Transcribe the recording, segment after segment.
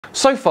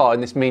So far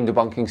in this meme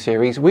debunking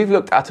series, we've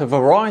looked at a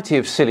variety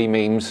of silly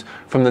memes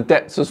from the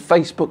depths of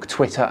Facebook,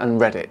 Twitter and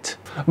Reddit.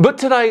 But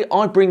today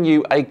I bring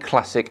you a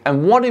classic,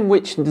 and one in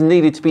which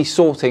needed to be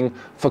sorting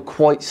for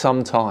quite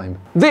some time.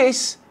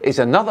 This is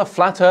another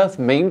Flat Earth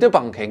meme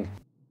debunking.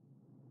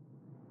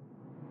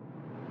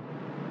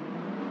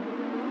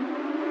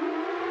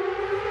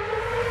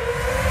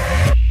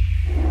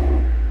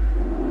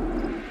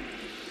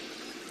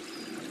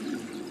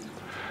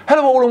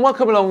 Hello all and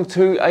welcome along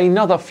to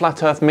another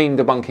Flat Earth meme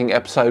debunking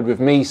episode with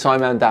me,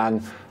 Simon Dan.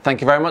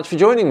 Thank you very much for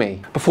joining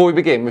me. Before we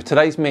begin with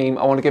today's meme,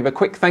 I want to give a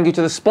quick thank you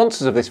to the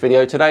sponsors of this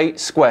video today,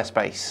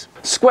 Squarespace.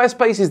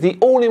 Squarespace is the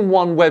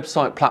all-in-one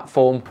website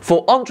platform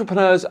for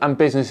entrepreneurs and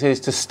businesses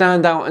to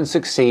stand out and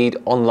succeed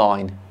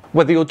online.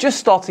 Whether you're just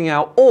starting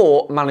out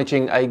or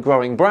managing a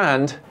growing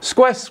brand,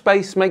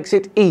 Squarespace makes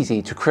it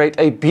easy to create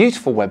a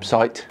beautiful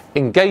website,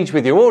 engage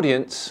with your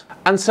audience,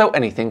 and sell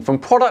anything from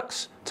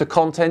products to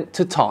content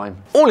to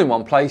time. All in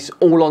one place,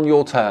 all on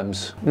your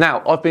terms.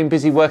 Now, I've been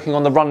busy working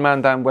on the Run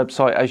Man Down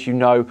website, as you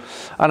know,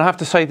 and I have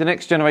to say the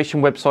next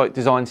generation website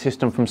design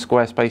system from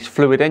Squarespace,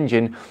 Fluid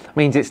Engine,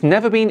 means it's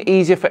never been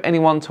easier for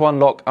anyone to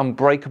unlock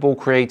unbreakable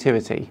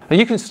creativity. Now,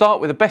 you can start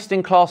with a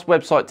best-in-class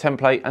website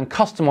template and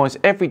customize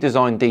every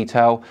design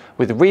detail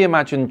with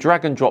reimagined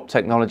drag and drop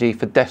technology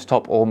for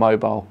desktop or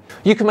mobile.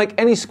 You can make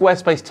any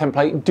Squarespace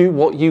template do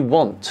what you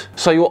want,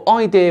 so your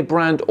idea,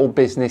 brand or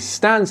business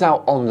stands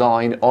out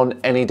online on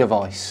any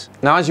device.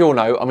 Now, as you all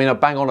know, I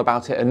bang on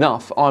about it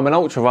enough, I'm an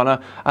ultra runner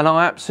and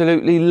I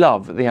absolutely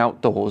love the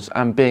outdoors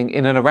and being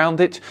in and around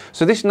it,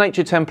 so this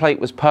nature template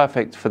was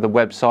perfect for the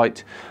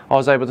website. I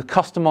was able to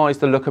customize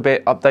the look a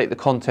bit, update the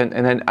content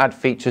and then add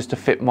features to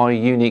fit my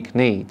unique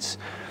needs.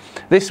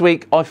 This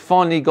week I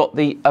finally got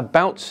the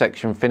About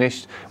section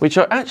finished, which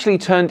I actually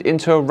turned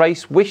into a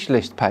race wish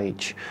list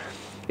page.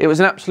 It was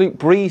an absolute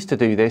breeze to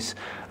do this,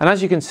 and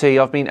as you can see,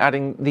 I've been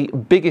adding the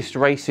biggest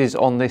races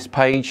on this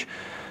page,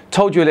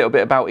 told you a little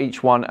bit about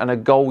each one and a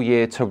goal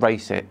year to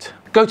race it.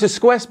 Go to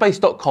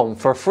squarespace.com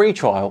for a free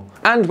trial,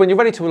 and when you're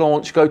ready to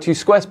launch, go to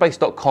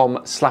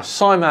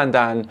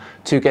squarespace.com/SimonDan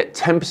to get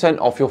 10%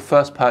 off your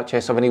first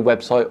purchase of any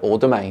website or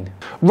domain.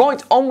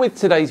 Right, on with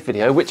today's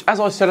video, which,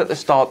 as I said at the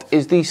start,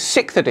 is the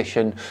 6th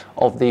edition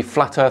of the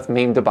Flat Earth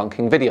meme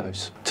debunking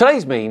videos.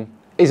 Today's meme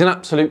is an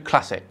absolute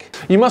classic.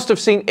 You must have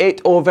seen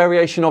it or a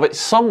variation of it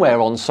somewhere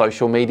on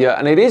social media,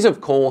 and it is, of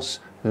course,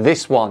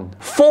 this one.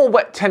 4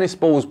 wet tennis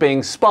balls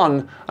being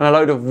spun and a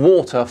load of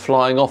water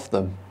flying off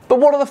them. But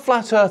what are the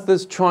flat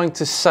earthers trying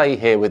to say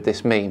here with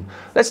this meme?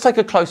 Let's take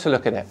a closer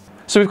look at it.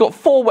 So we've got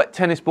 4 wet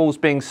tennis balls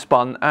being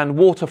spun and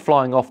water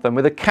flying off them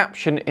with a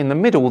caption in the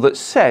middle that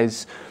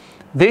says,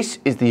 "This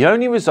is the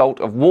only result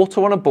of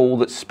water on a ball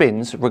that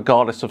spins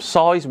regardless of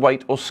size,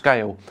 weight or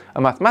scale. A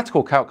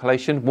mathematical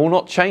calculation will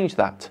not change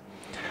that."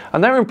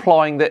 And they're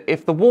implying that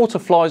if the water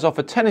flies off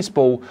a tennis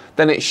ball,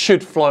 then it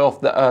should fly off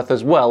the earth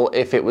as well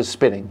if it was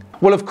spinning.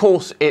 Well, of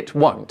course it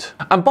won't.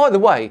 And by the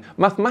way,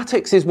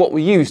 mathematics is what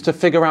we use to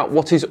figure out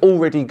what is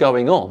already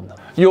going on.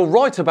 You're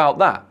right about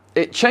that.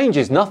 It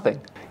changes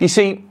nothing. You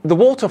see, the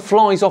water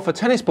flies off a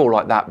tennis ball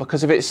like that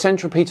because of its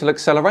centripetal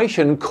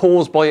acceleration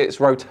caused by its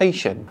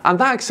rotation. And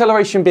that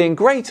acceleration being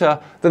greater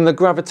than the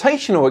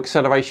gravitational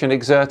acceleration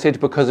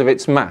exerted because of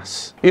its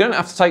mass. You don't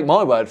have to take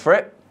my word for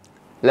it.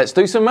 Let's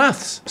do some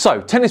maths. So,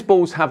 tennis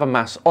balls have a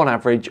mass on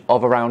average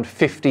of around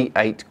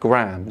 58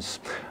 grams,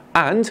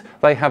 and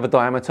they have a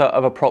diameter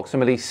of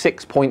approximately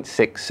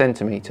 6.6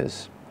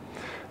 centimeters.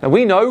 Now,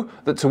 we know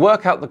that to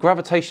work out the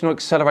gravitational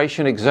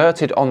acceleration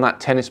exerted on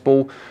that tennis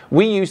ball,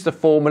 we use the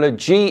formula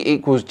G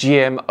equals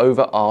gm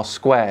over r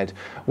squared,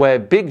 where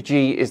big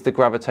G is the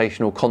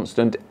gravitational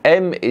constant,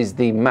 m is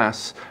the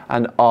mass,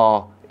 and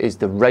r is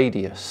the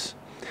radius.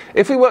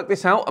 If we work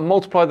this out and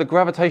multiply the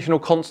gravitational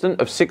constant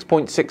of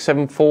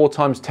 6.674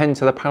 times 10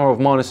 to the power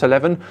of minus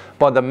 11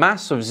 by the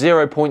mass of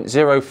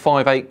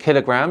 0.058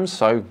 kilograms,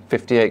 so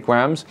 58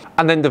 grams,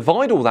 and then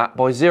divide all that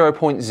by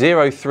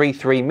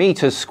 0.033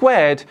 meters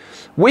squared,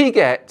 we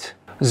get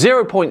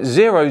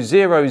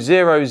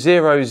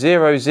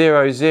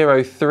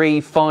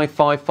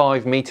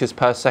 0.00000003555 meters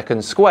per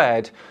second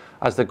squared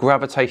as the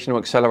gravitational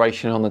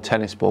acceleration on the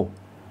tennis ball.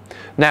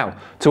 Now,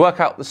 to work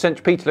out the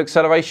centripetal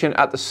acceleration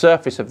at the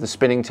surface of the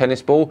spinning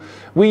tennis ball,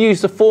 we use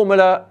the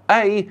formula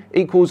A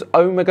equals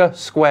omega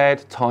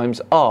squared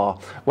times r,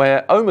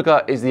 where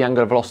omega is the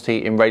angular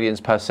velocity in radians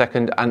per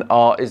second and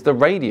r is the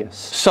radius.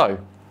 So,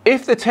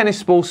 if the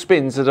tennis ball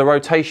spins at a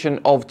rotation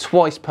of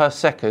twice per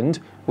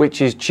second,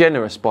 which is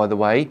generous by the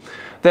way,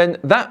 then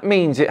that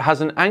means it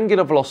has an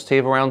angular velocity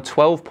of around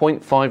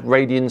 12.5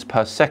 radians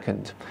per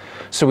second.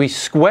 So we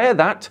square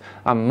that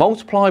and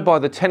multiply by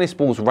the tennis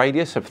ball's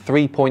radius of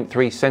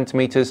 3.3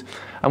 centimeters,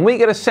 and we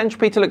get a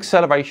centripetal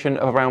acceleration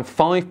of around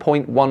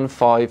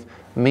 5.15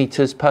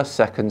 meters per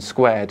second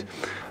squared.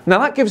 Now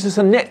that gives us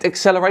a net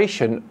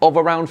acceleration of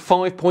around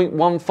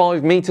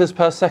 5.15 meters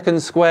per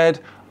second squared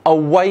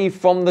away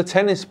from the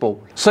tennis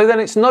ball. So then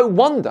it's no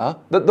wonder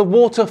that the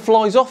water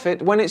flies off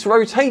it when it's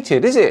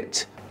rotated, is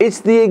it? It's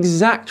the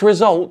exact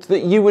result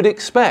that you would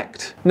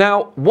expect.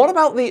 Now, what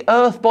about the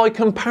Earth by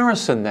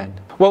comparison then?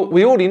 Well,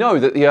 we already know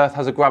that the Earth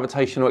has a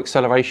gravitational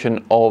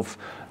acceleration of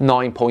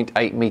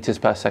 9.8 meters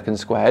per second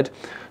squared.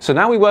 So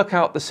now we work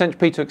out the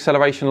centripetal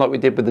acceleration like we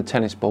did with the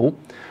tennis ball.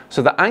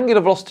 So the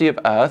angular velocity of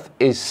Earth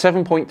is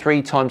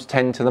 7.3 times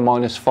 10 to the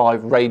minus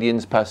 5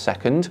 radians per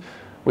second,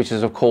 which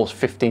is of course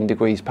 15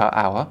 degrees per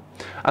hour.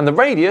 And the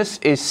radius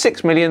is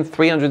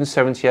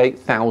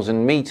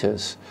 6,378,000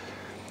 meters.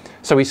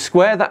 So we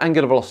square that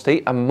angular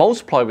velocity and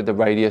multiply with the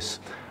radius,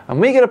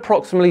 and we get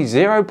approximately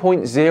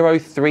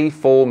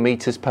 0.034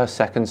 meters per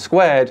second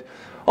squared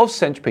of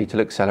centripetal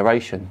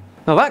acceleration.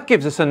 Now that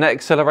gives us a net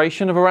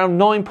acceleration of around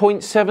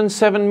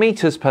 9.77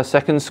 meters per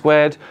second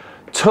squared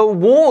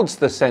towards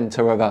the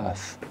centre of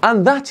Earth.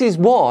 And that is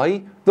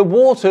why the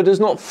water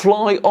does not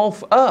fly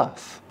off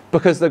Earth,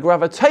 because the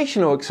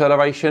gravitational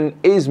acceleration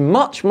is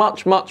much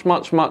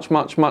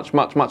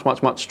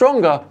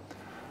stronger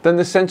than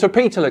the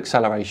centripetal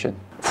acceleration.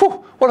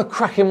 Phew, what a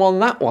cracking one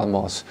that one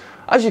was.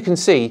 As you can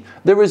see,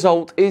 the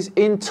result is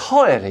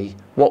entirely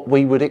what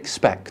we would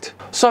expect.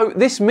 So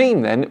this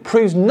meme then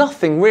proves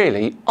nothing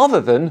really other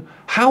than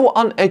how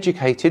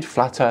uneducated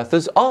flat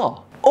earthers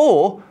are,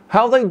 or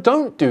how they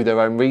don't do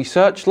their own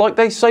research like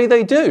they say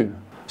they do.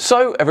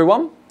 So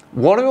everyone,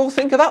 what do you all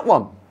think of that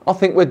one? I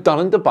think we're done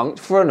and debunked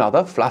for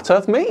another flat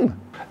earth meme.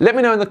 Let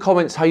me know in the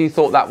comments how you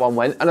thought that one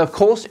went, and of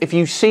course if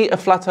you see a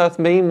flat earth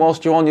meme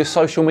whilst you're on your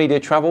social media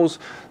travels,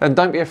 then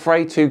don't be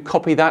afraid to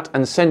copy that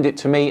and send it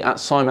to me at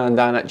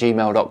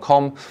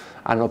simondan@gmail.com,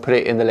 and I'll put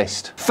it in the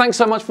list. Thanks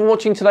so much for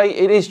watching today,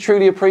 it is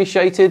truly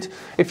appreciated.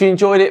 If you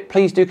enjoyed it,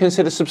 please do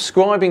consider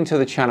subscribing to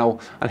the channel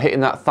and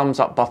hitting that thumbs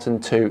up button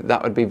too,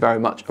 that would be very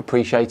much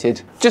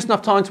appreciated. Just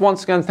enough time to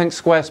once again thank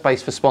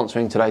Squarespace for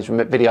sponsoring today's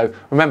video.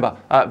 Remember,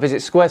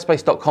 visit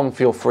squarespace.com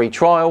for your free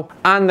trial,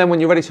 and then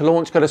when you're ready to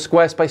launch, go to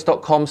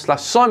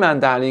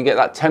squarespace.com/simondan and you get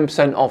that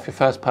 10% off your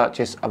first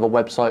purchase of a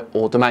website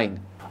or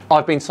domain.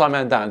 I've been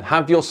Simon Dan,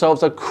 have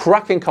yourselves a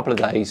cracking couple of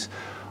days,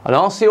 and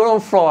I'll see you all on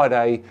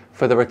Friday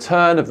for the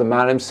return of the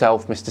man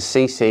himself, Mr.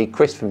 CC,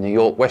 Chris from New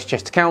York,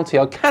 Westchester County.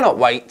 I cannot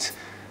wait.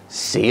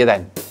 See you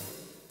then.